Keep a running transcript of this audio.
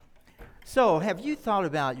So, have you thought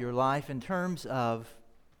about your life in terms of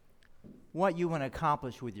what you want to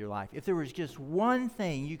accomplish with your life? If there was just one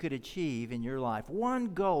thing you could achieve in your life,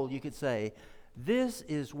 one goal you could say, this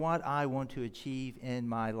is what I want to achieve in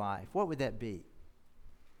my life, what would that be?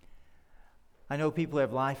 I know people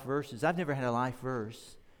have life verses. I've never had a life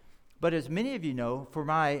verse. But as many of you know, for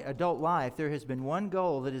my adult life, there has been one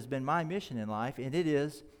goal that has been my mission in life, and it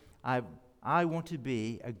is I want to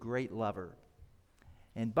be a great lover.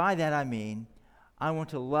 And by that I mean, I want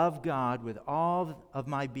to love God with all of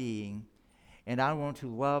my being, and I want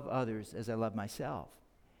to love others as I love myself.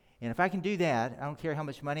 And if I can do that, I don't care how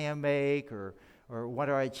much money I make or what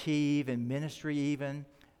I achieve in ministry even.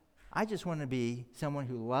 I just want to be someone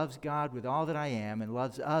who loves God with all that I am and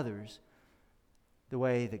loves others the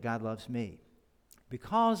way that God loves me.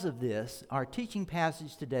 Because of this, our teaching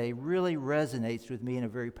passage today really resonates with me in a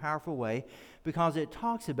very powerful way because it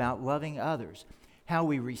talks about loving others, how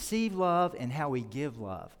we receive love and how we give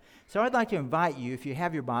love. So I'd like to invite you, if you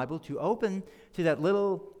have your Bible, to open to that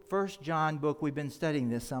little 1 John book we've been studying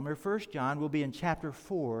this summer. 1 John will be in chapter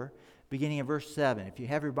 4, beginning of verse 7. If you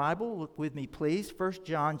have your Bible, look with me, please. 1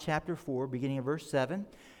 John chapter 4, beginning of verse 7.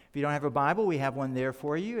 If you don't have a Bible, we have one there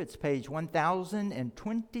for you. It's page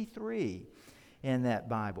 1023 in that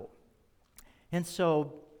Bible. And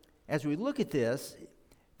so, as we look at this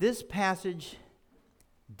passage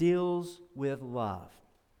deals with love.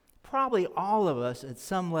 Probably all of us at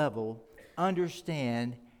some level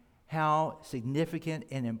understand how significant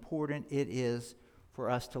and important it is for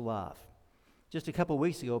us to love. Just a couple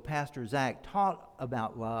weeks ago, Pastor Zach taught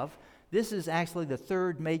about love. This is actually the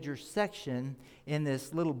third major section in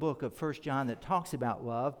this little book of 1 John that talks about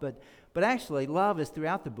love, but actually love is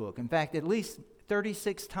throughout the book. In fact, at least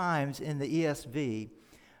 36 times in the ESV,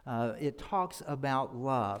 it talks about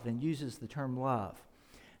love and uses the term love.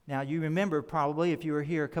 Now, you remember probably, if you were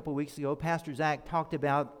here a couple weeks ago, Pastor Zach talked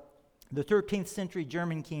about the 13th century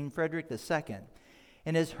German king Frederick II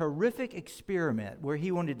and his horrific experiment where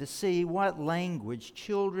he wanted to see what language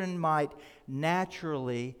children might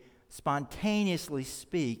naturally, spontaneously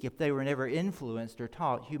speak if they were never influenced or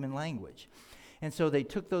taught human language. And so they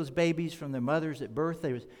took those babies from their mothers at birth.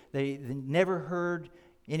 They never heard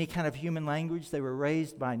any kind of human language. They were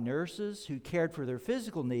raised by nurses who cared for their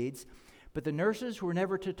physical needs, but the nurses were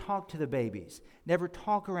never to talk to the babies, never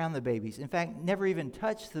talk around the babies. In fact, never even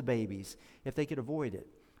touch the babies if they could avoid it,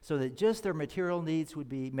 so that just their material needs would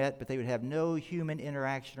be met, but they would have no human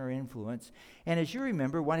interaction or influence. And as you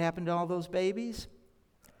remember, what happened to all those babies?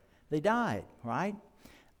 They died, right?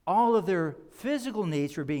 All of their physical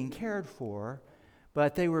needs were being cared for,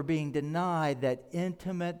 but they were being denied that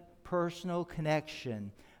intimate, personal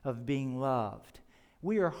connection of being loved.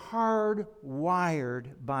 We are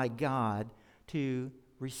hardwired by God to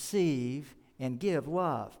receive and give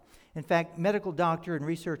love. In fact, medical doctor and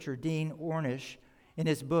researcher Dean Ornish, in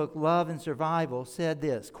his book Love and Survival, said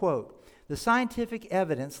this, quote, "The scientific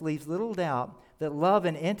evidence leaves little doubt that love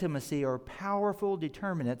and intimacy are powerful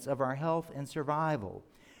determinants of our health and survival.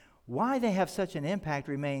 Why they have such an impact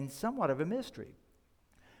remains somewhat of a mystery."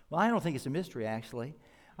 Well, I don't think it's a mystery, actually.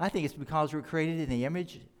 I think it's because we're created in the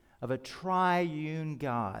image of a triune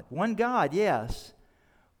God. One God, yes,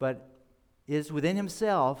 but is within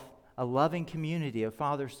himself a loving community of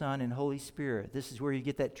Father, Son, and Holy Spirit. This is where you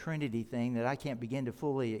get that Trinity thing that I can't begin to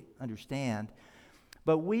fully understand.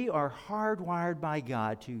 But we are hardwired by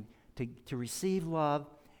God to receive love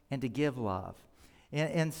and to give love.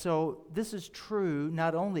 And so this is true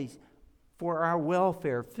not only for our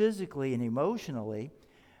welfare physically and emotionally,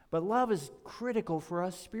 but love is critical for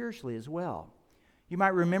us spiritually as well. You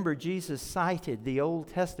might remember Jesus cited the Old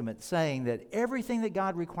Testament saying that everything that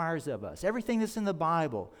God requires of us, everything that's in the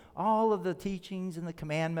Bible, all of the teachings and the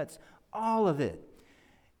commandments, all of it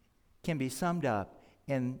can be summed up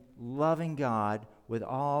in loving God with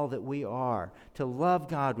all that we are. To love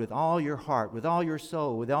God with all your heart, with all your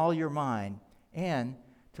soul, with all your mind, and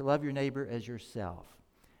to love your neighbor as yourself.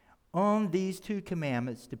 On these two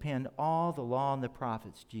commandments depend all the law and the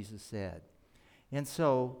prophets, Jesus said. And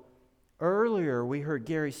so, earlier, we heard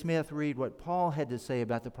Gary Smith read what Paul had to say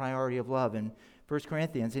about the priority of love in 1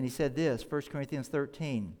 Corinthians, and he said this, 1 Corinthians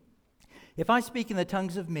 13, "If I speak in the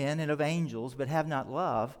tongues of men and of angels, but have not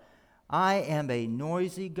love, I am a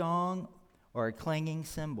noisy gong or a clanging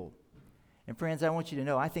cymbal." And friends, I want you to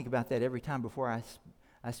know, I think about that every time before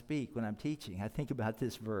I speak when I'm teaching. I think about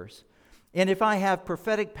this verse. "And if I have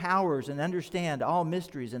prophetic powers and understand all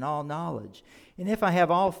mysteries and all knowledge, and if I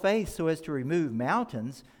have all faith so as to remove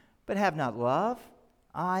mountains, but have not love,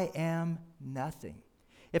 I am nothing.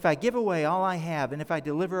 If I give away all I have, and if I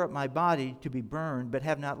deliver up my body to be burned, but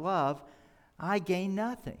have not love, I gain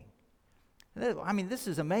nothing. I mean, this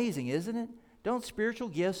is amazing, isn't it? Don't spiritual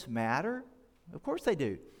gifts matter? Of course they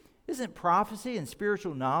do. Isn't prophecy and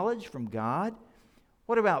spiritual knowledge from God?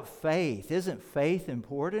 What about faith? Isn't faith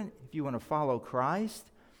important if you want to follow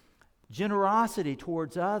Christ? Generosity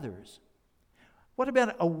towards others. What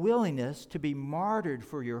about a willingness to be martyred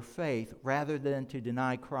for your faith rather than to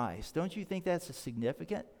deny Christ? Don't you think that's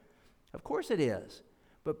significant? Of course it is.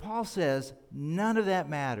 But Paul says none of that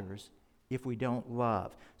matters if we don't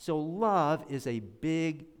love. So love is a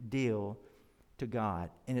big deal to God,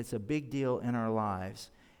 and it's a big deal in our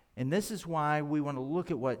lives. And this is why we want to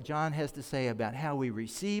look at what John has to say about how we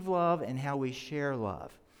receive love and how we share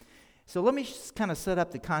love. So let me just kind of set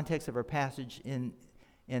up the context of our passage in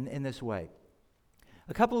this way.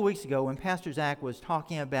 A couple of weeks ago, when Pastor Zach was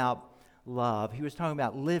talking about love, he was talking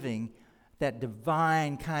about living that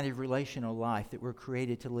divine kind of relational life that we're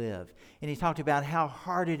created to live. And he talked about how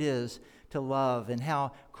hard it is to love and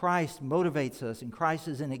how Christ motivates us, and Christ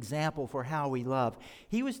is an example for how we love.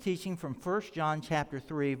 He was teaching from 1 John chapter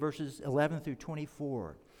 3, verses 11 through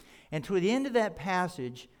 24. And to the end of that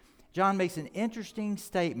passage, John makes an interesting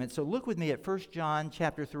statement. So look with me at 1 John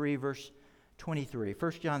chapter 3, verse 23.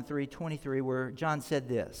 1 John 3, 23, where John said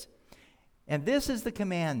this, "And this is the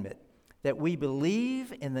commandment, that we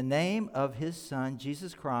believe in the name of his Son,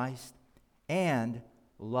 Jesus Christ, and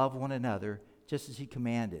love one another, just as he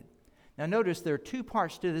commanded." Now notice there are two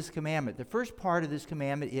parts to this commandment. The first part of this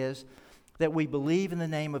commandment is that we believe in the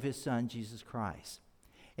name of his Son, Jesus Christ.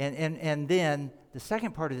 And then the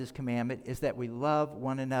second part of this commandment is that we love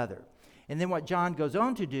one another. And then what John goes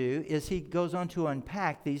on to do is he goes on to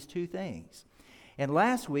unpack these two things. And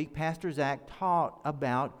last week, Pastor Zach taught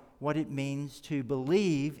about what it means to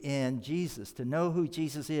believe in Jesus, to know who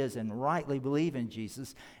Jesus is and rightly believe in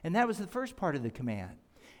Jesus. And that was the first part of the command.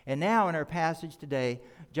 And now in our passage today,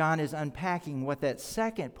 John is unpacking what that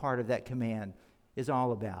second part of that command is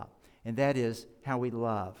all about. And that is how we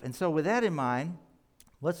love. And so with that in mind,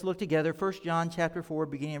 let's look together. 1 John chapter 4,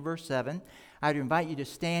 beginning in verse 7. I'd invite you to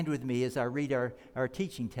stand with me as I read our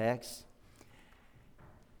teaching text.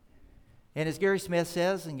 And as Gary Smith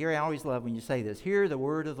says, and Gary, I always love when you say this, hear the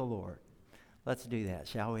word of the Lord. Let's do that,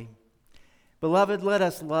 shall we? "Beloved, let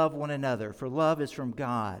us love one another, for love is from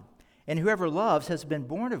God. And whoever loves has been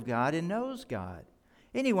born of God and knows God.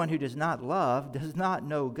 Anyone who does not love does not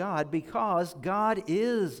know God, because God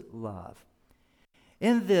is love.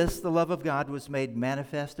 In this, the love of God was made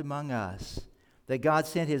manifest among us, that God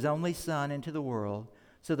sent his only Son into the world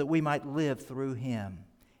so that we might live through him.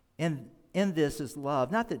 In this is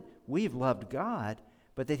love, not that we've loved God,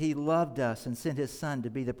 but that he loved us and sent his Son to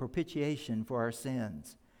be the propitiation for our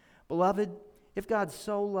sins. Beloved, if God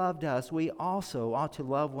so loved us, we also ought to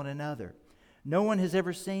love one another. No one has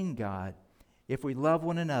ever seen God. If we love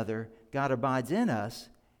one another, God abides in us,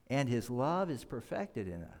 and his love is perfected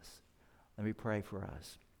in us." Let me pray for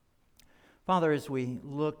us. Father, as we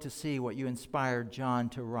look to see what you inspired John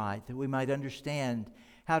to write, that we might understand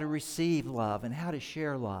how to receive love and how to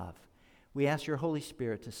share love, we ask your Holy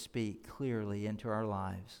Spirit to speak clearly into our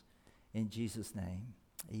lives. In Jesus' name,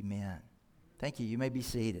 amen. Thank you. You may be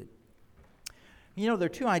seated. You know, there are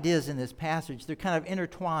two ideas in this passage. They're kind of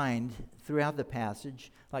intertwined throughout the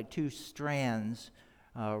passage, like two strands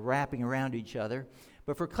wrapping around each other.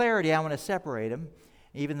 But for clarity, I want to separate them,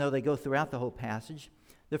 even though they go throughout the whole passage.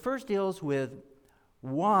 The first deals with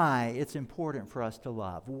why it's important for us to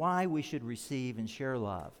love, why we should receive and share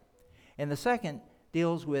love. And the second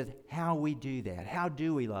deals with how we do that. How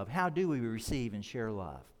do we love? How do we receive and share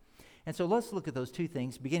love? And so let's look at those two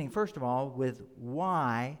things, beginning first of all with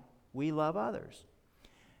why we love others.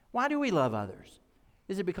 Why do we love others?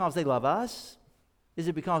 Is it because they love us? Is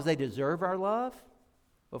it because they deserve our love?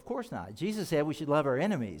 Of course not. Jesus said we should love our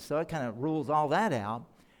enemies, so it kind of rules all that out.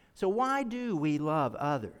 So why do we love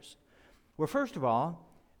others? Well, first of all,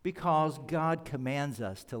 because God commands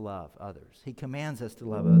us to love others. He commands us to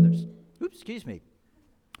love others. Oops, excuse me.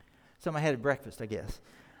 Somebody had breakfast, I guess.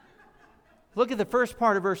 Look at the first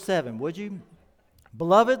part of verse 7, would you?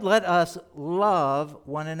 "Beloved, let us love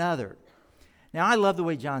one another." Now, I love the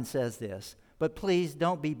way John says this, but please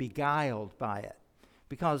don't be beguiled by it,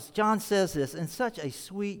 because John says this in such a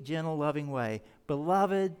sweet, gentle, loving way.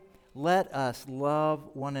 Beloved, let us love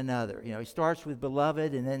one another. You know, he starts with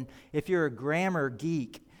beloved, and then if you're a grammar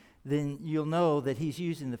geek, then you'll know that he's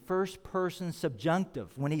using the first person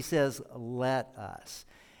subjunctive when he says, let us.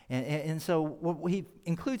 And so he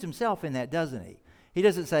includes himself in that, doesn't he? He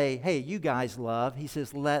doesn't say, hey, you guys love. He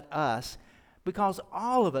says, let us. Because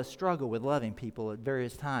all of us struggle with loving people at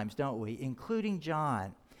various times, don't we? Including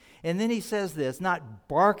John. And then he says this, not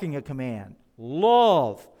barking a command,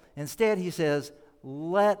 love. Instead, he says,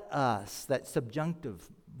 let us, that subjunctive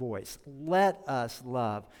voice, let us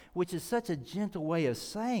love, which is such a gentle way of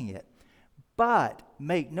saying it. But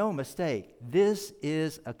make no mistake, this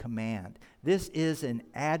is a command. This is an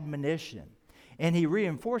admonition. And he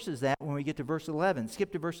reinforces that when we get to verse 11.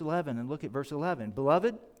 Skip to verse 11 and look at verse 11.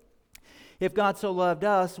 Beloved, if God so loved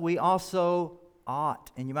us, we also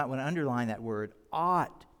ought, and you might want to underline that word,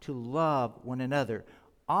 ought to love one another.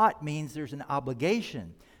 Ought means there's an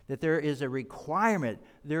obligation, that there is a requirement,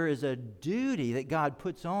 there is a duty that God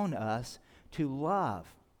puts on us to love.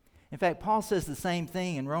 In fact, Paul says the same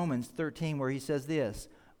thing in Romans 13 where he says this,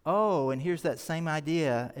 oh, and here's that same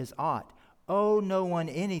idea as ought. Owe no one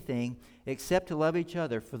anything except to love each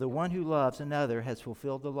other, for the one who loves another has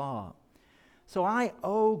fulfilled the law. So I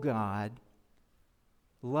owe God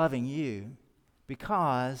loving you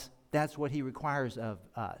because that's what he requires of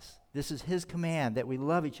us. This is his command, that we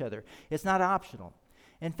love each other. It's not optional.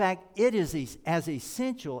 In fact, it is as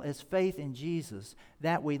essential as faith in Jesus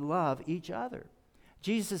that we love each other.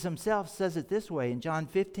 Jesus himself says it this way. In John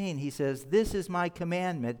 15, he says, this is my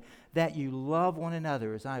commandment, that you love one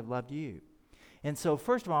another as I have loved you. And so,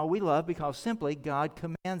 first of all, we love because simply God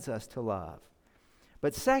commands us to love.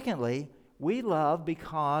 But secondly, we love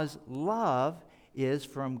because love is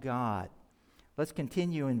from God. Let's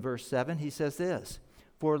continue in verse 7. He says this,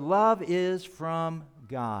 for love is from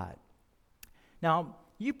God. Now,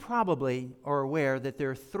 you probably are aware that there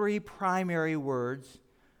are three primary words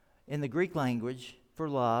in the Greek language for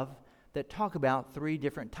love that talk about three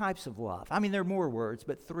different types of love. I mean, there are more words,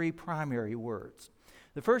 but three primary words.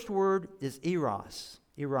 The first word is eros.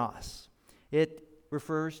 Eros. It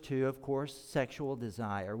refers to, of course, sexual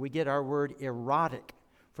desire. We get our word erotic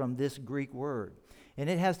from this Greek word. And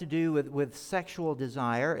it has to do with sexual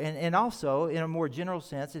desire, and also, in a more general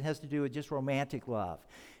sense, it has to do with just romantic love.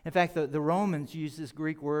 In fact, the Romans use this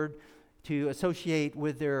Greek word to associate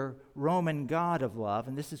with their Roman god of love,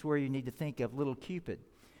 and this is where you need to think of little Cupid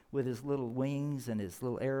with his little wings and his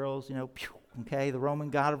little arrows, the Roman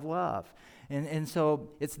god of love. And so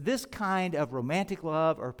it's this kind of romantic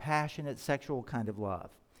love or passionate sexual kind of love.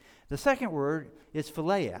 The second word is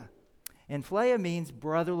philia, and philia means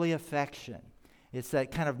brotherly affection. It's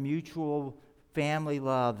that kind of mutual family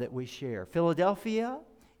love that we share. Philadelphia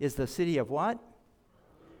is the city of what?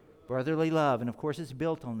 Brotherly love, and of course it's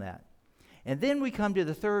built on that. And then we come to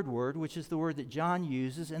the third word, which is the word that John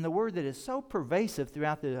uses, and the word that is so pervasive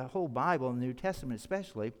throughout the whole Bible, and the New Testament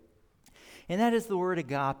especially, and that is the word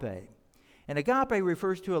agape. And agape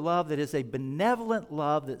refers to a love that is a benevolent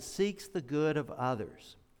love that seeks the good of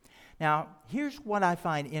others. Now, here's what I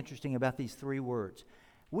find interesting about these three words.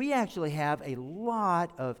 We actually have a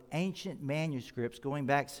lot of ancient manuscripts going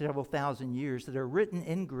back several thousand years that are written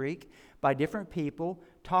in Greek by different people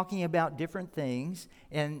talking about different things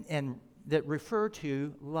and that refer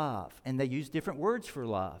to love. And they use different words for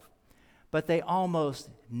love. But they almost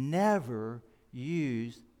never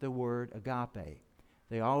use the word agape.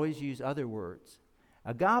 They always use other words.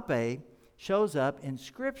 Agape shows up in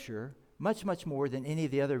Scripture much, much more than any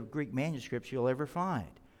of the other Greek manuscripts you'll ever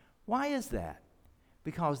find. Why is that?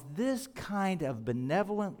 Because this kind of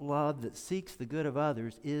benevolent love that seeks the good of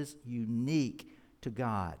others is unique to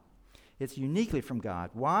God. It's uniquely from God.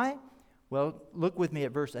 Why? Well, look with me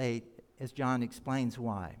at verse 8 as John explains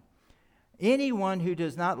why. Anyone who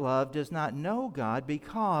does not love does not know God,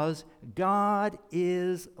 because God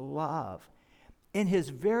is love. In his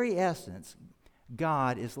very essence,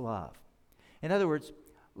 God is love. In other words,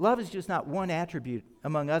 love is just not one attribute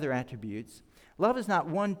among other attributes. Love is not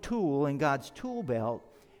one tool in God's tool belt.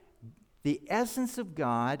 The essence of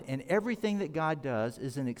God and everything that God does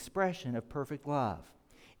is an expression of perfect love.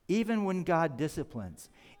 Even when God disciplines,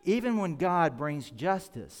 even when God brings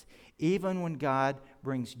justice, even when God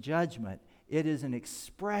brings judgment, it is an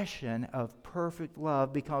expression of perfect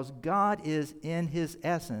love because God is in his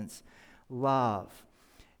essence love.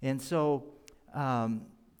 And so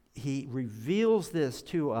he reveals this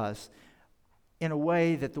to us in a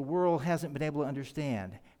way that the world hasn't been able to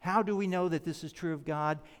understand. How do we know that this is true of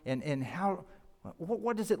God? And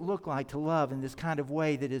what does it look like to love in this kind of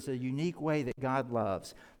way that is a unique way that God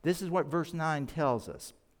loves? This is what verse 9 tells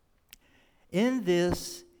us. In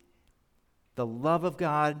this, the love of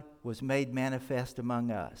God was made manifest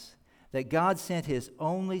among us, that God sent his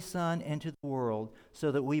only Son into the world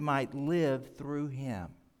so that we might live through him.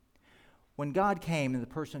 When God came in the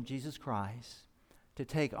person of Jesus Christ to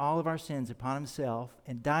take all of our sins upon himself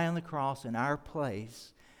and die on the cross in our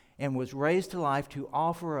place, and was raised to life to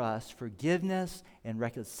offer us forgiveness and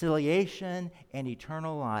reconciliation and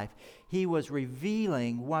eternal life, he was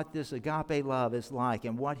revealing what this agape love is like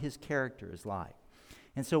and what his character is like.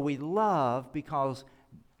 And so we love because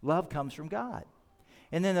love comes from God.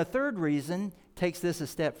 And then the third reason takes this a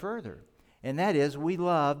step further. And that is we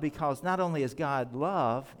love because not only is God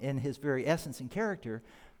love in his very essence and character,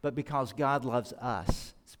 but because God loves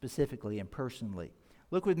us specifically and personally.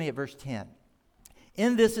 Look with me at verse 10.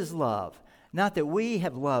 In this is love, not that we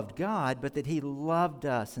have loved God, but that he loved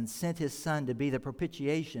us and sent his Son to be the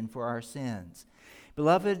propitiation for our sins.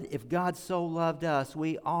 Beloved, if God so loved us,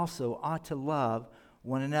 we also ought to love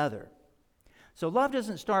one another. So love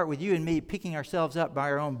doesn't start with you and me picking ourselves up by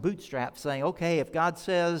our own bootstraps, saying, okay, if God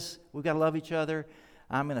says we've got to love each other,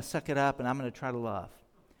 I'm going to suck it up and I'm going to try to love.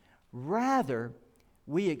 Rather,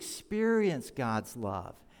 we experience God's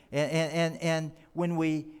love. And when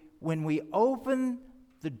we open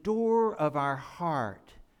the door of our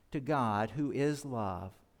heart to God, who is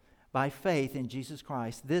love, by faith in Jesus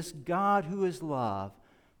Christ, this God who is love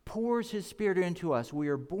pours his Spirit into us. We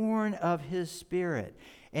are born of his Spirit,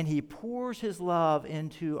 and he pours his love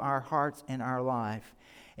into our hearts and our life.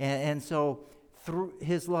 And so through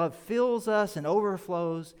his love fills us and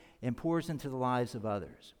overflows and pours into the lives of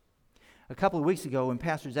others. A couple of weeks ago, when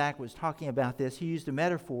Pastor Zach was talking about this, he used a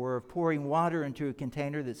metaphor of pouring water into a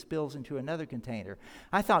container that spills into another container.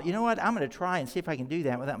 I thought, you know what, I'm going to try and see if I can do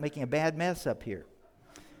that without making a bad mess up here.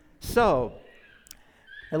 So,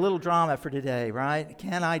 a little drama for today, right?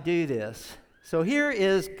 Can I do this? So here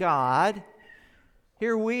is God,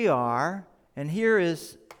 here we are, and here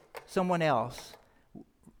is someone else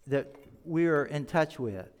that we are in touch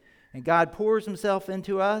with. And God pours himself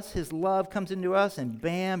into us, his love comes into us, and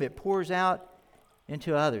bam, it pours out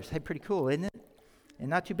into others. Hey, pretty cool, isn't it? And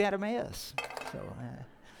not too bad a mess.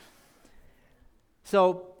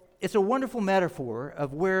 So it's a wonderful metaphor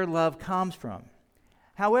of where love comes from.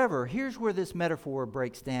 However, here's where this metaphor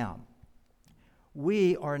breaks down.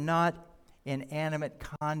 We are not inanimate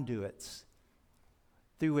conduits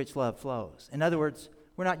through which love flows. In other words,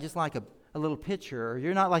 we're not just like a little pitcher, or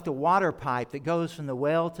you're not like the water pipe that goes from the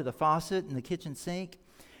well to the faucet in the kitchen sink.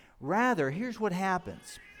 Rather, here's what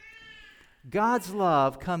happens. God's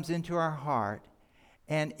love comes into our heart,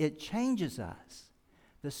 and it changes us.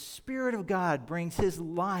 The Spirit of God brings his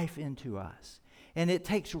life into us, and it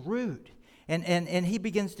takes root. And he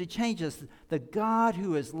begins to change us. The God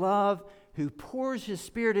who is love, who pours his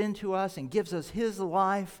Spirit into us and gives us his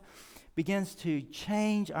life, begins to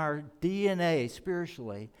change our DNA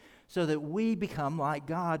spiritually so that we become like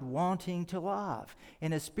God, wanting to love.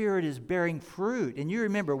 And his Spirit is bearing fruit. And you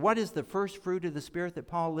remember, what is the first fruit of the Spirit that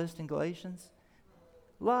Paul lists in Galatians?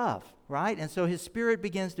 Love, right? And so his Spirit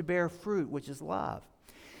begins to bear fruit, which is love.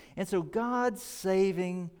 And so God's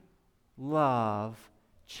saving love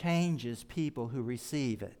changes people who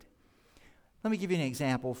receive it. Let me give you an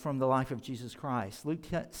example from the life of Jesus Christ. Luke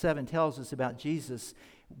 7 tells us about Jesus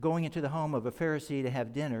going into the home of a Pharisee to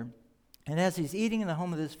have dinner. And as he's eating in the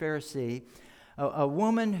home of this Pharisee, a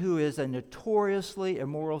woman who is a notoriously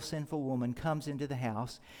immoral, sinful woman comes into the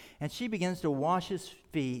house, and she begins to wash his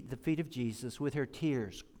feet, the feet of Jesus, with her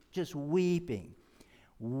tears, just weeping,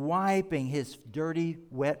 wiping his dirty,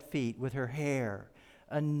 wet feet with her hair,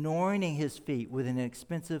 anointing his feet with an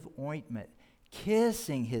expensive ointment,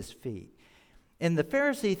 kissing his feet. And the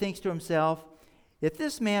Pharisee thinks to himself, if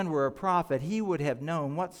this man were a prophet, he would have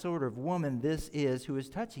known what sort of woman this is who is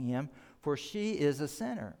touching him, for she is a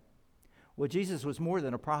sinner. Well, Jesus was more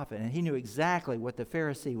than a prophet, and he knew exactly what the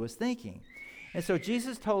Pharisee was thinking. And so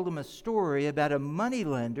Jesus told him a story about a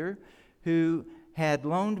moneylender who had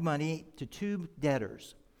loaned money to two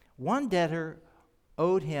debtors. One debtor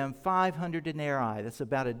owed him 500 denarii. That's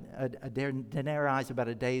about a denarii is about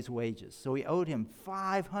a day's wages. So he owed him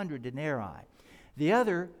 500 denarii. The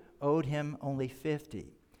other owed him only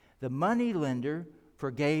 50. The moneylender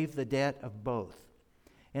forgave the debt of both.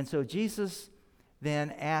 And so Jesus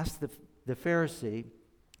then asked the Pharisee,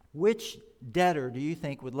 which debtor do you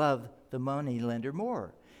think would love the moneylender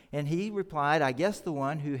more? And he replied, I guess the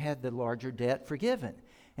one who had the larger debt forgiven.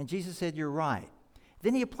 And Jesus said, you're right.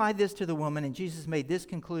 Then he applied this to the woman, and Jesus made this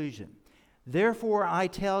conclusion. Therefore, I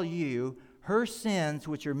tell you, her sins,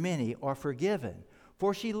 which are many, are forgiven,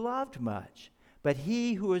 for she loved much. But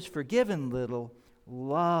he who is forgiven little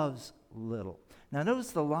loves little. Now, notice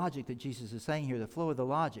the logic that Jesus is saying here, the flow of the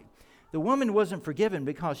logic. The woman wasn't forgiven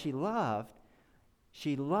because she loved.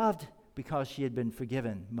 She loved because she had been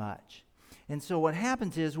forgiven much. And so what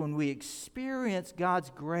happens is when we experience God's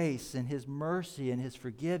grace and his mercy and his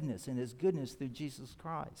forgiveness and his goodness through Jesus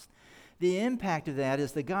Christ, the impact of that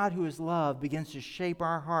is the God who is love begins to shape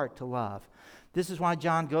our heart to love. This is why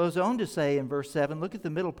John goes on to say in verse 7, look at the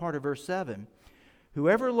middle part of verse 7,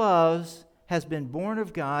 whoever loves has been born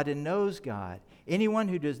of God and knows God. Anyone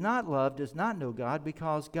who does not love does not know God,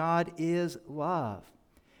 because God is love.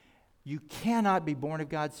 You cannot be born of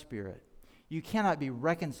God's Spirit. You cannot be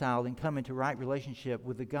reconciled and come into right relationship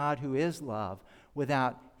with the God who is love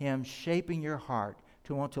without Him shaping your heart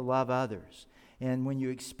to want to love others. And when you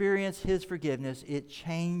experience His forgiveness, it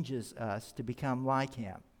changes us to become like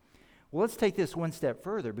Him. Well, let's take this one step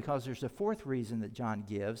further, because there's a fourth reason that John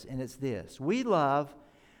gives, and it's this. We love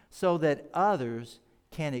so that others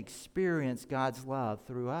can experience God's love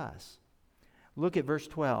through us. Look at verse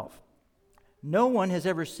 12. No one has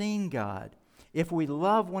ever seen God. If we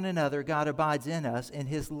love one another, God abides in us, and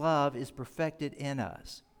His love is perfected in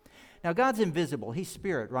us. Now, God's invisible. He's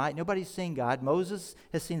spirit, right? Nobody's seen God. Moses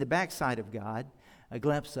has seen the backside of God, a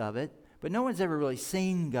glimpse of it. But no one's ever really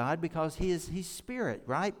seen God, because He's spirit,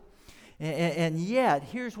 right? And yet,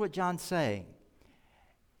 here's what John's saying.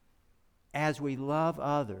 As we love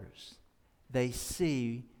others, they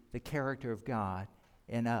see the character of God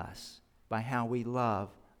in us by how we love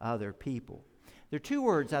other people. There are two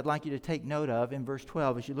words I'd like you to take note of in verse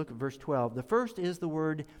 12 as you look at verse 12. The first is the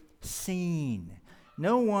word seen.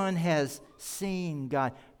 No one has seen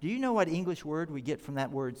God. Do you know what English word we get from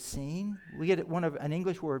that word seen? We get an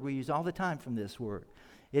English word we use all the time from this word.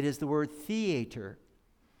 It is the word theater.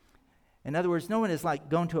 In other words, no one is like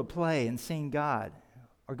going to a play and seeing God,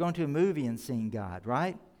 or going to a movie and seeing God,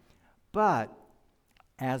 right? But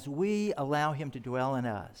as we allow Him to dwell in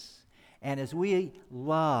us, and as we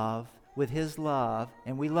love with His love,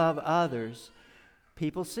 and we love others,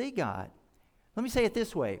 people see God. Let me say it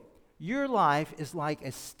this way. Your life is like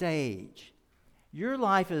a stage. Your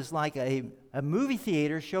life is like a movie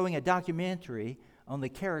theater showing a documentary on the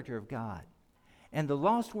character of God. And the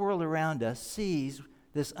lost world around us sees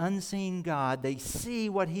this unseen God. They see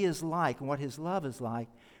what He is like and what His love is like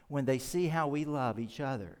when they see how we love each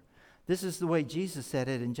other. This is the way Jesus said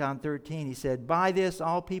it in John 13. He said, "By this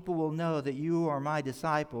all people will know that you are my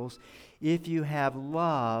disciples, if you have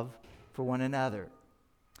love for one another."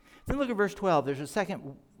 Then look at verse 12. There's a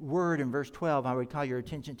second word in verse 12 I would call your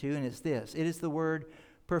attention to, and it's this. It is the word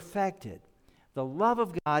perfected. The love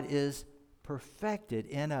of God is perfected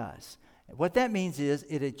in us. What that means is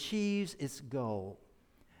it achieves its goal.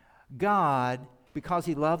 God, because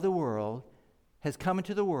He loved the world, has come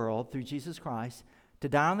into the world through Jesus Christ to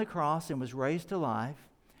die on the cross and was raised to life.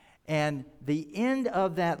 And the end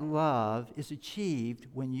of that love is achieved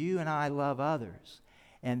when you and I love others.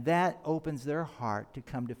 And that opens their heart to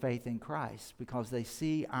come to faith in Christ, because they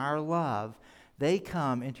see our love. They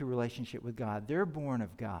come into relationship with God. They're born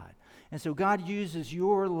of God. And so God uses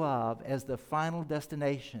your love as the final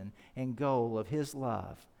destination and goal of His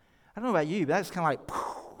love. I don't know about you, but that's kind of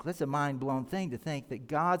like, that's a mind-blown thing to think that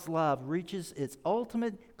God's love reaches its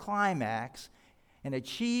ultimate climax and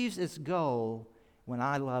achieves its goal when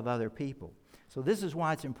I love other people. So this is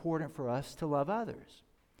why it's important for us to love others.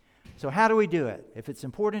 So how do we do it? If it's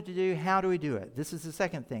important to do, how do we do it? This is the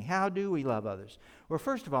second thing. How do we love others? Well,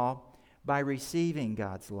 first of all, by receiving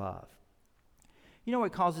God's love. You know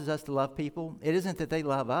what causes us to love people? It isn't that they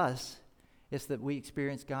love us. It's that we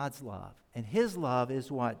experience God's love. And His love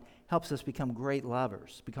is what helps us become great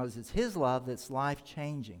lovers, because it's His love that's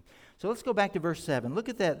life-changing. So let's go back to verse 7. Look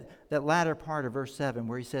at that latter part of verse 7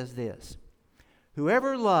 where He says this.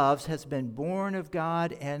 Whoever loves has been born of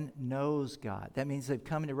God and knows God. That means they've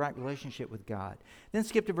come into right relationship with God. Then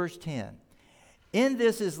skip to verse 10. In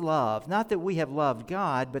this is love, not that we have loved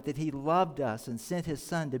God, but that He loved us and sent His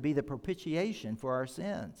Son to be the propitiation for our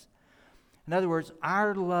sins. In other words,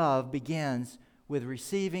 our love begins with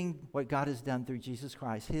receiving what God has done through Jesus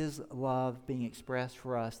Christ, His love being expressed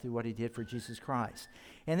for us through what He did for Jesus Christ.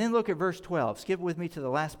 And then look at verse 12. Skip with me to the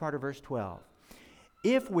last part of verse 12.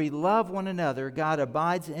 If we love one another, God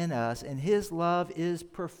abides in us, and His love is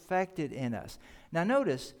perfected in us. Now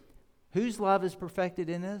notice, whose love is perfected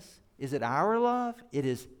in us? Is it our love? It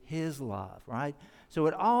is His love, right? So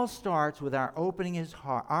it all starts with our opening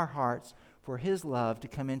our hearts for His love to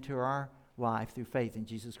come into our life through faith in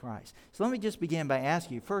Jesus Christ. So let me just begin by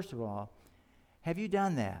asking you, first of all, have you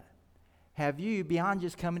done that? Have you, beyond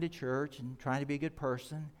just coming to church and trying to be a good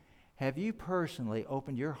person, have you personally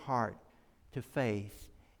opened your heart to faith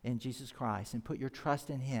in Jesus Christ and put your trust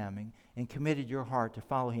in Him and committed your heart to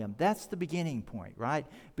follow Him? That's the beginning point, right?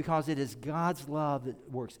 Because it is God's love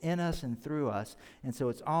that works in us and through us, and so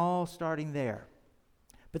it's all starting there.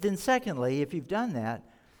 But then secondly, if you've done that,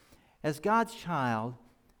 as God's child,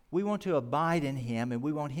 we want to abide in Him, and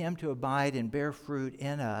we want Him to abide and bear fruit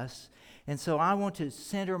in us. And so I want to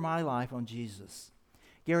center my life on Jesus.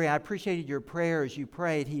 Gary, I appreciated your prayer as you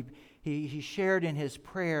prayed. he shared in his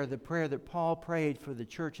prayer, the prayer that Paul prayed for the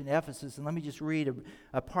church in Ephesus. And let me just read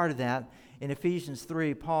a part of that. In Ephesians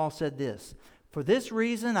 3, Paul said this, "For this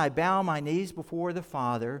reason I bow my knees before the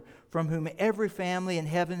Father, from whom every family in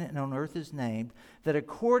heaven and on earth is named, that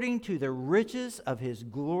according to the riches of his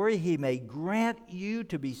glory he may grant you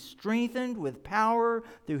to be strengthened with power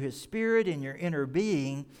through his Spirit in your inner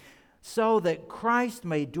being, so that Christ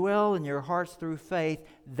may dwell in your hearts through faith,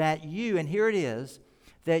 that you," and here it is,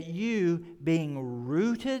 "that you, being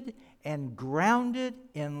rooted and grounded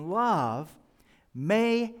in love,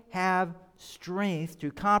 may have strength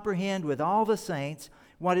to comprehend with all the saints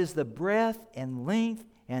what is the breadth and length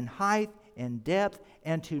and height and depth,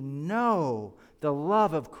 and to know the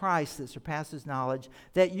love of Christ that surpasses knowledge,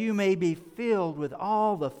 that you may be filled with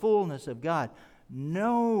all the fullness of God."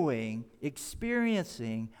 Knowing,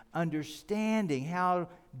 experiencing, understanding how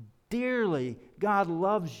dearly God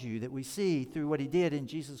loves you, that we see through what he did in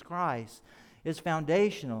Jesus Christ, is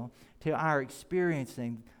foundational to our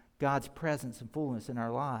experiencing God's presence and fullness in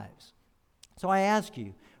our lives. So I ask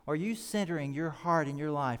you, are you centering your heart and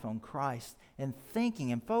your life on Christ and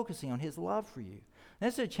thinking and focusing on his love for you?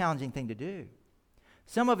 That's a challenging thing to do.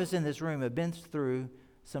 Some of us in this room have been through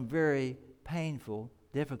some very painful,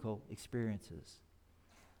 difficult experiences.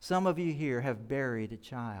 Some of you here have buried a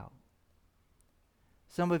child.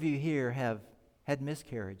 Some of you here have had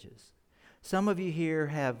miscarriages. Some of you here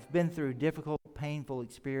have been through difficult, painful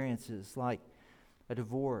experiences like a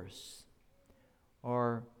divorce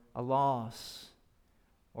or a loss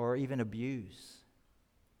or even abuse.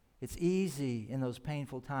 It's easy in those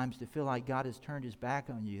painful times to feel like God has turned his back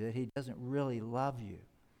on you, that he doesn't really love you.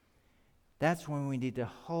 That's when we need to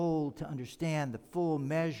hold to understand the full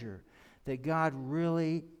measure that God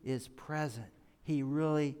really is present. He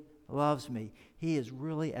really loves me. He is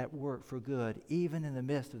really at work for good, even in the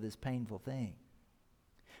midst of this painful thing.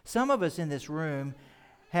 Some of us in this room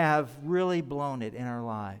have really blown it in our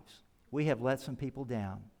lives. We have let some people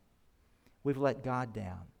down. We've let God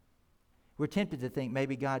down. We're tempted to think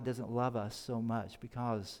maybe God doesn't love us so much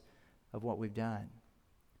because of what we've done.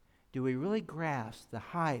 Do we really grasp the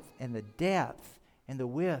height and the depth and the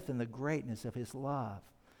width and the greatness of his love?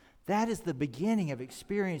 That is the beginning of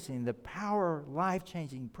experiencing the power,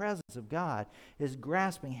 life-changing presence of God, is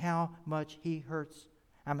grasping how much he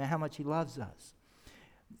how much he loves us.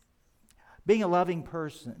 Being a loved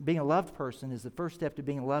person is the first step to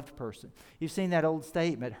being a loved person. You've seen that old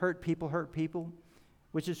statement, hurt people,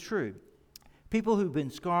 which is true. People who've been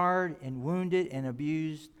scarred and wounded and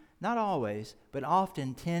abused, not always, but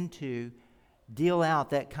often tend to deal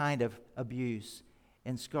out that kind of abuse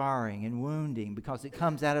and scarring and wounding because it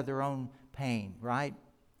comes out of their own pain, right?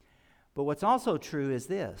 But what's also true is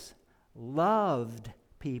this: loved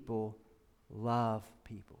people love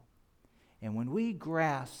people. And when we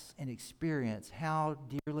grasp and experience how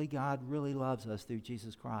dearly God really loves us through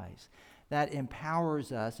Jesus Christ, that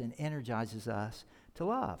empowers us and energizes us to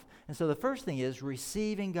love. And so the first thing is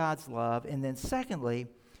receiving God's love, and then secondly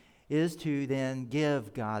is to then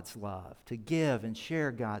give God's love, to give and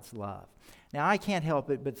share God's love. Now, I can't help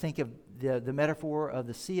it but think of the metaphor of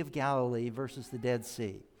the Sea of Galilee versus the Dead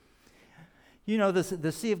Sea. You know,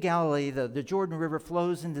 the Sea of Galilee, the Jordan River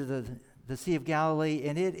flows into the Sea of Galilee,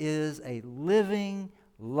 and it is a living,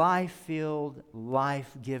 life-filled,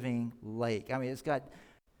 life-giving lake. I mean, it's got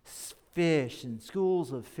fish and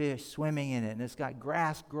schools of fish swimming in it, and it's got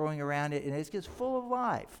grass growing around it, and it's just full of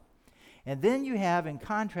life. And then you have, in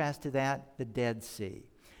contrast to that, the Dead Sea.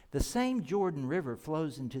 The same Jordan River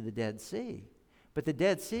flows into the Dead Sea, but the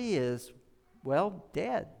Dead Sea is, well,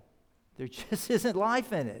 dead. There just isn't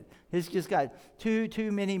life in it. It's just got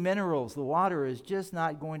too many minerals. The water is just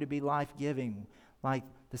not going to be life-giving like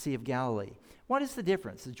the Sea of Galilee. What is the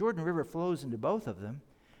difference? The Jordan River flows into both of them.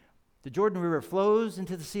 The Jordan River flows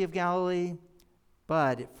into the Sea of Galilee,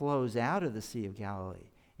 but it flows out of the Sea of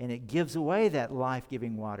Galilee, and it gives away that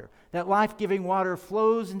life-giving water. That life-giving water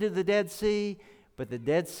flows into the Dead Sea, but the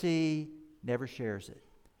Dead Sea never shares it.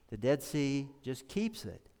 The Dead Sea just keeps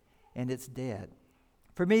it, and it's dead.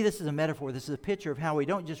 For me, this is a metaphor. This is a picture of how we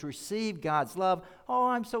don't just receive God's love. Oh,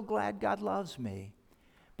 I'm so glad God loves me.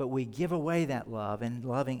 But we give away that love in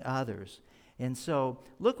loving others. And so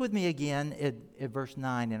look with me again at verse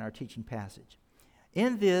 9 in our teaching passage.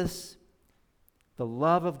 In this, the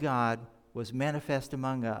love of God was manifest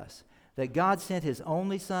among us, that God sent his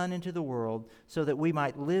only Son into the world so that we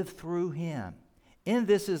might live through him. In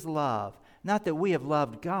this is love, not that we have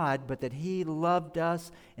loved God, but that he loved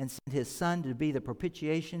us and sent his Son to be the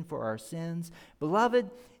propitiation for our sins.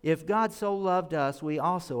 Beloved, if God so loved us, we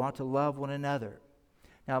also ought to love one another.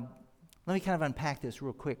 Now, let me kind of unpack this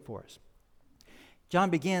real quick for us. John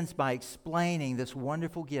begins by explaining this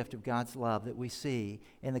wonderful gift of God's love that we see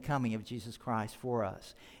in the coming of Jesus Christ for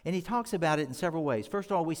us. And he talks about it in several ways. First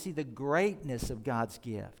of all, we see the greatness of God's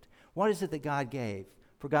gift. What is it that God gave?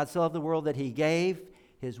 For God so loved the world that he gave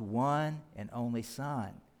his one and only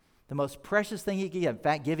Son. The most precious thing he could give, in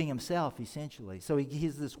fact, giving himself essentially. So he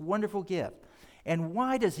has this wonderful gift. And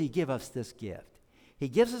why does he give us this gift? He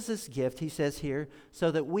gives us this gift, he says here,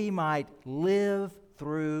 so that we might live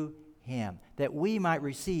through him, that we might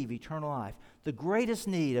receive eternal life. The greatest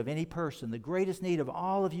need of any person, the greatest need of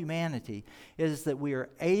all of humanity, is that we are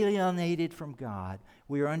alienated from God.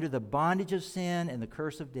 We are under the bondage of sin and the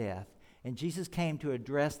curse of death. And Jesus came to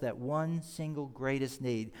address that one single greatest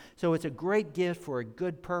need. So it's a great gift for a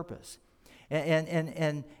good purpose.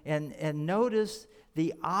 And notice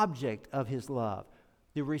the object of his love,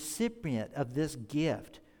 the recipient of this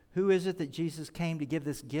gift. Who is it that Jesus came to give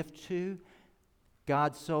this gift to?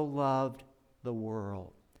 God so loved the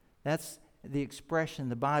world. That's the expression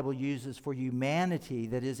the Bible uses for humanity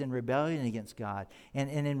that is in rebellion against God and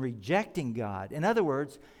in rejecting God. In other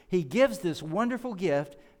words, he gives this wonderful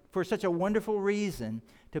gift for such a wonderful reason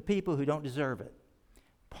to people who don't deserve it.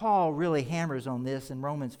 Paul really hammers on this in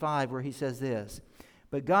Romans 5 where he says this,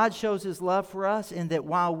 "But God shows his love for us in that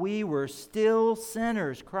while we were still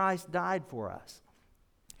sinners, Christ died for us."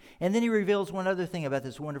 And then he reveals one other thing about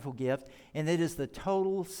this wonderful gift, and it is the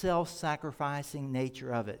total self-sacrificing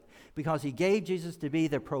nature of it. Because he gave Jesus to be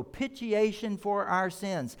the propitiation for our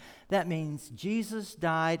sins. That means Jesus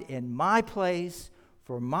died in my place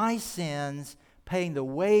for my sins, paying the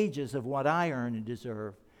wages of what I earn and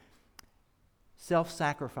deserve.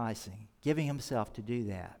 Self-sacrificing, giving himself to do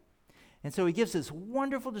that. And so he gives this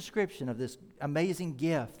wonderful description of this amazing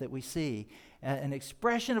gift that we see, an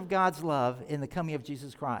expression of God's love in the coming of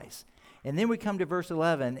Jesus Christ. And then we come to verse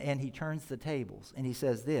 11, and he turns the tables, and he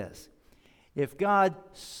says this, "If God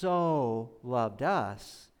so loved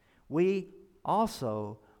us, we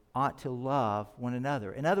also ought to love one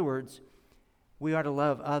another." In other words, we are to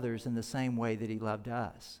love others in the same way that he loved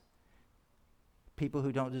us. People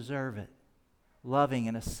who don't deserve it. Loving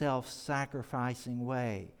in a self-sacrificing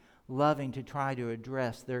way. Loving to try to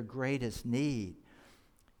address their greatest need.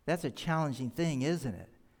 That's a challenging thing, isn't it?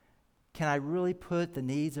 Can I really put the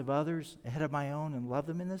needs of others ahead of my own and love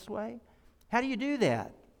them in this way? How do you do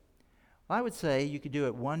that? Well, I would say you could do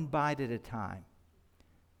it one bite at a time.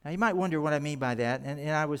 Now, you might wonder what I mean by that. And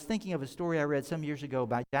I was thinking of a story I read some years ago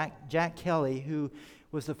by Jack Kelly, who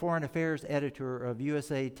was the foreign affairs editor of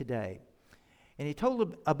USA Today. And he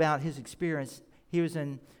told about his experience. He was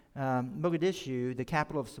in Mogadishu, the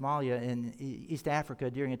capital of Somalia in East Africa,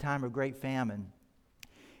 during a time of great famine.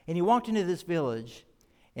 And he walked into this village,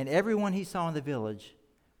 and everyone he saw in the village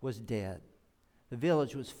was dead. The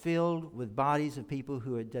village was filled with bodies of people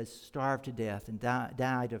who had just starved to death and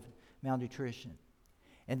died of malnutrition.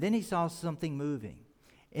 And then he saw something moving,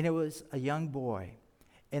 and it was a young boy.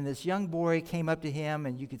 And this young boy came up to him,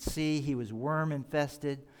 and you could see he was worm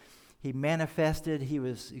infested. He manifested, he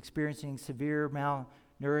was experiencing severe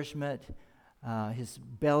malnourishment. His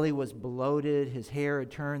belly was bloated. His hair had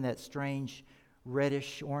turned that strange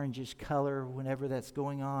reddish, orangish color whenever that's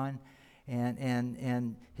going on.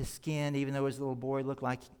 And his skin, even though his little boy looked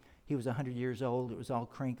like he was 100 years old, it was all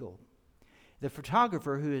crinkled. The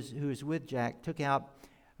photographer who is with Jack took out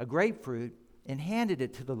a grapefruit and handed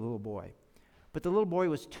it to the little boy. But the little boy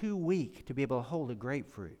was too weak to be able to hold a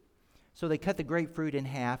grapefruit. So they cut the grapefruit in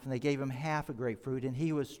half, and they gave him half a grapefruit, and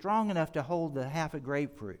he was strong enough to hold the half a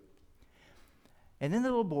grapefruit. And then the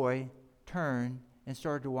little boy turned and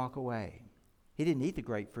started to walk away. He didn't eat the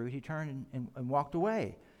grapefruit. He turned and walked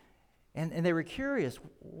away. And they were curious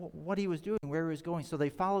what he was doing, where he was going, so they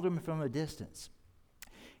followed him from a distance.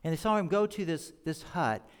 And they saw him go to this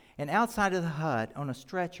hut, and outside of the hut, on a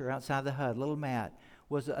stretcher outside the hut, a little mat,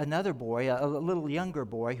 was another boy, a little younger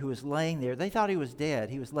boy, who was laying there. They thought he was dead.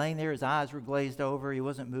 He was laying there. His eyes were glazed over. He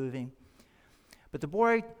wasn't moving. But the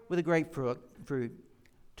boy with the grapefruit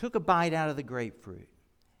took a bite out of the grapefruit,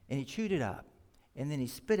 and he chewed it up. And then he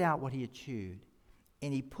spit out what he had chewed,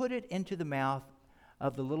 and he put it into the mouth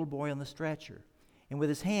of the little boy on the stretcher. And with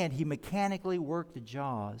his hand, he mechanically worked the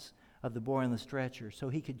jaws of the boy on the stretcher so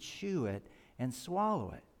he could chew it and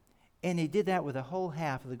swallow it. And he did that with a whole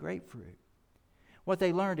half of the grapefruit. What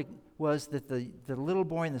they learned was that the little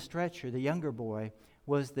boy in the stretcher, the younger boy,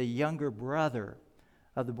 was the younger brother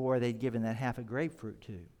of the boy they'd given that half a grapefruit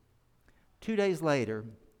to. 2 days later,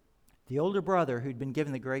 the older brother who'd been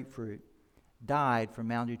given the grapefruit died from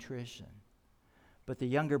malnutrition. But the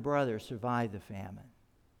younger brother survived the famine.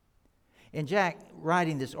 And Jack,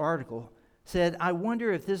 writing this article, said, "I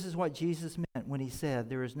wonder if this is what Jesus meant when he said,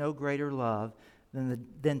 'There is no greater love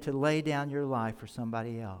than to lay down your life for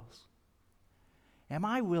somebody else? Am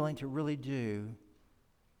I willing to really do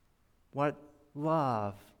what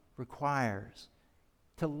love requires?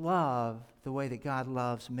 To love the way that God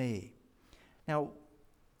loves me. Now,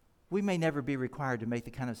 we may never be required to make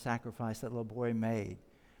the kind of sacrifice that little boy made.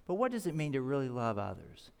 But what does it mean to really love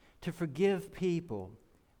others? To forgive people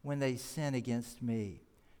when they sin against me.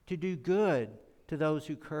 To do good to those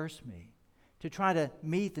who curse me. To try to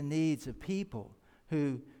meet the needs of people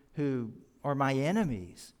who are my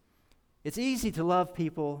enemies. It's easy to love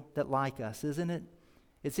people that like us, isn't it?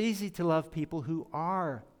 It's easy to love people who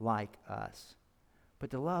are like us.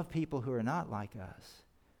 But to love people who are not like us,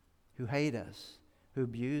 who hate us, who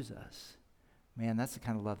abuse us, man, that's the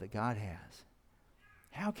kind of love that God has.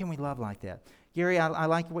 How can we love like that? Gary, I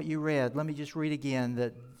like what you read. Let me just read again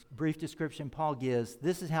that brief description Paul gives.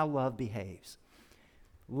 This is how love behaves.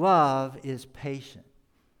 Love is patient,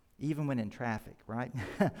 even when in traffic, right?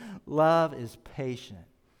 Love is patient.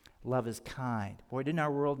 Love is kind. Boy, didn't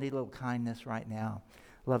our world need a little kindness right now?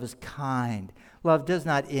 Love is kind. Love does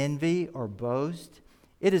not envy or boast.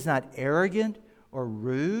 It is not arrogant or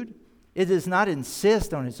rude. It does not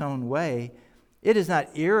insist on its own way. It is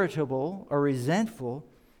not irritable or resentful.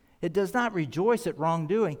 It does not rejoice at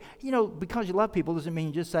wrongdoing. You know, because you love people doesn't mean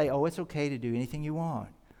you just say, oh, it's okay to do anything you want.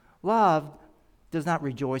 Love does not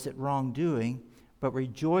rejoice at wrongdoing, but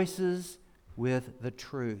rejoices with the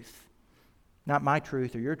truth. Not my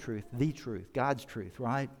truth or your truth, the truth, God's truth,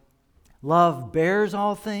 right? Love bears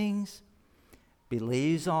all things,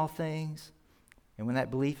 believes all things, and when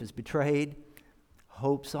that belief is betrayed,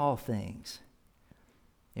 hopes all things.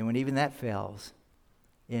 And when even that fails,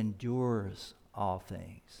 endures all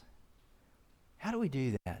things. How do we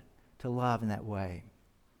do that, to love in that way?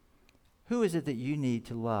 Who is it that you need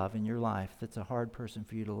to love in your life that's a hard person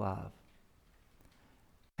for you to love?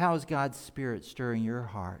 How is God's Spirit stirring your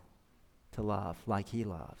heart to love like He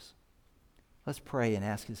loves? Let's pray and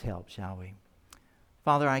ask His help, shall we?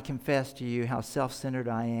 Father, I confess to you how self-centered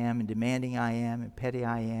I am and demanding I am and petty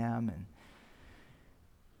I am.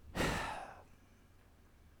 And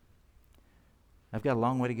I've got a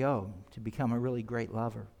long way to go to become a really great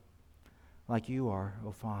lover like you are,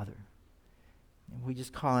 oh Father. And we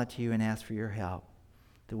just call out to you and ask for your help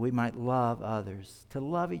that we might love others, to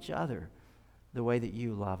love each other the way that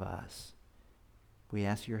you love us. We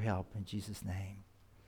ask your help in Jesus' name.